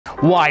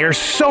Why are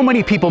so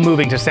many people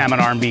moving to Salmon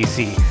Arm,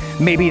 BC?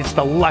 Maybe it's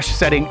the lush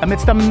setting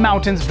amidst the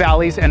mountains,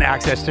 valleys, and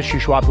access to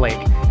Shuswap Lake.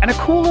 And a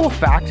cool little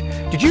fact,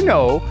 did you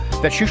know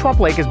that Shuswap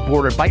Lake is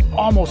bordered by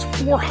almost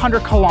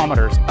 400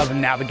 kilometers of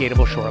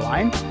navigatable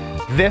shoreline?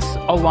 This,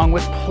 along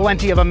with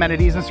plenty of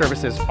amenities and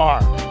services,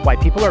 are why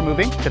people are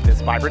moving to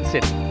this vibrant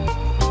city.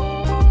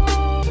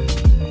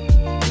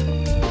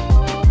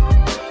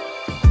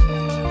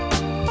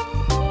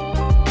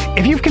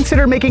 If you've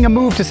considered making a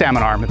move to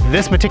Salmon Arm,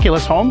 this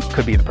meticulous home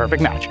could be the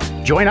perfect match.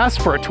 Join us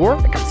for a tour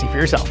and come see for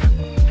yourself.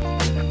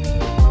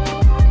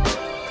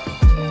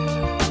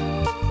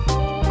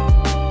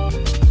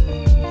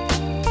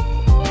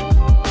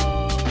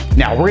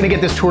 Now, we're gonna get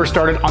this tour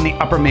started on the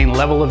upper main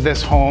level of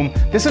this home.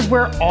 This is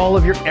where all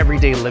of your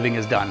everyday living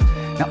is done.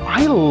 Now,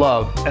 I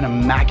love an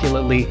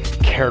immaculately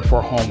cared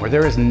for home where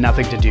there is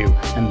nothing to do,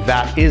 and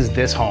that is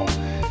this home.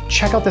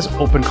 Check out this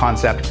open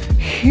concept.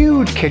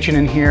 Huge kitchen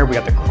in here. We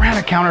got the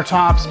granite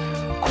countertops,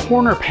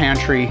 corner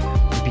pantry,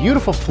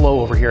 beautiful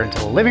flow over here into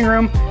the living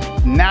room,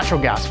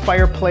 natural gas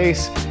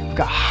fireplace. We've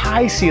got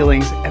high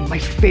ceilings, and my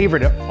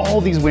favorite are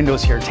all these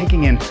windows here,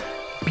 taking in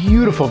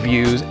beautiful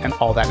views and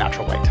all that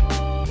natural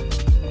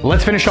light.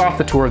 Let's finish off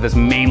the tour of this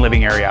main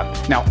living area.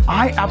 Now,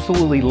 I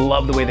absolutely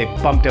love the way they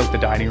bumped out the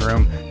dining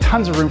room.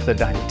 Tons of room for the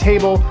dining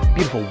table,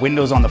 beautiful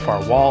windows on the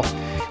far wall.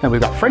 And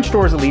we've got French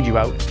doors that lead you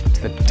out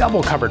to the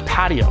double covered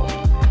patio,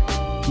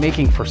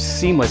 making for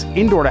seamless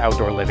indoor to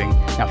outdoor living.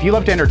 Now, if you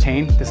love to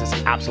entertain, this is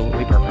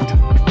absolutely perfect.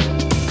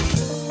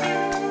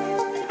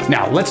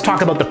 Now, let's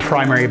talk about the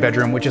primary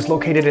bedroom, which is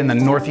located in the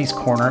northeast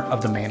corner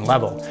of the main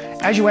level.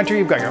 As you enter,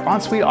 you've got your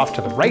ensuite off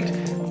to the right,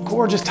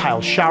 gorgeous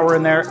tiled shower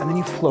in there, and then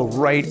you flow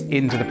right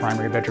into the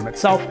primary bedroom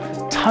itself.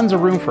 Tons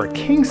of room for a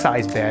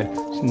king-size bed,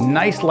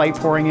 nice light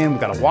pouring in,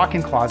 we've got a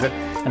walk-in closet,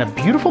 and a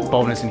beautiful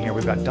bonus in here,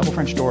 we've got double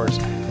French doors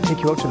that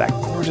take you out to that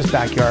gorgeous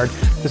backyard.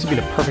 This would be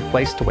the perfect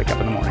place to wake up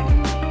in the morning.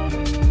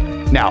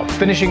 Now,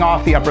 finishing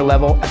off the upper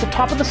level, at the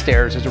top of the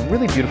stairs is a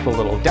really beautiful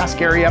little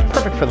desk area,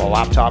 perfect for the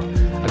laptop,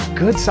 a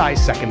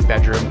good-sized second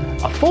bedroom,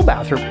 a full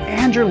bathroom,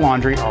 and your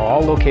laundry are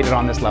all located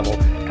on this level.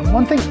 And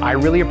one thing I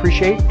really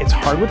appreciate, it's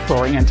hardwood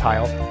flooring and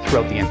tile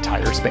throughout the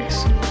entire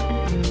space.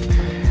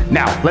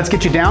 Now, let's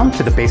get you down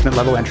to the basement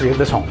level entry of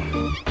this home.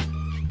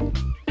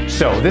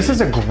 So this is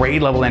a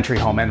grade level entry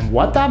home, and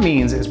what that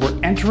means is we're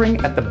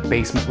entering at the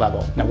basement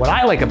level. Now, what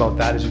I like about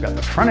that is you've got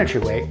the front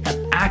entryway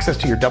and access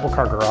to your double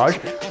car garage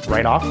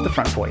right off the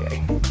front foyer.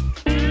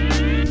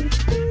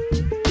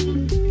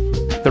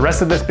 The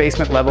rest of this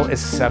basement level is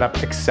set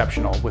up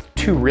exceptional with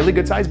two really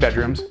good sized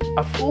bedrooms,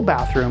 a full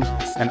bathroom,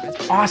 an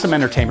awesome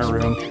entertainment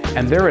room,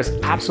 and there is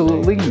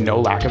absolutely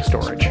no lack of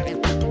storage.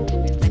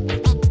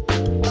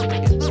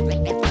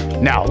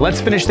 Now, let's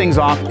finish things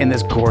off in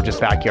this gorgeous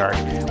backyard.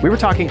 We were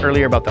talking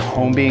earlier about the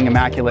home being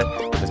immaculate.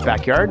 This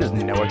backyard is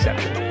no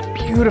exception.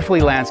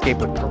 Beautifully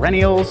landscaped with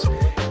perennials.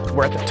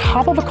 We're at the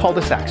top of a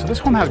cul-de-sac, so this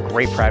home has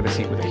great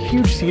privacy with a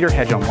huge cedar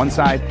hedge on one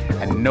side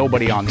and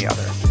nobody on the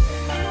other.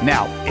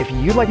 Now, if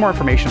you'd like more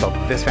information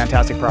about this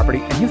fantastic property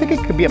and you think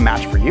it could be a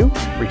match for you,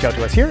 reach out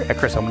to us here at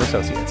Chris Holm &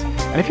 Associates.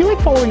 And if you like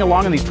following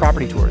along on these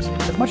property tours,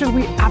 as much as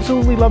we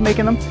absolutely love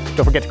making them,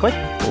 don't forget to click,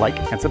 like,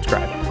 and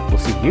subscribe. We'll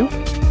see you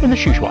in the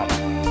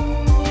Shuswap.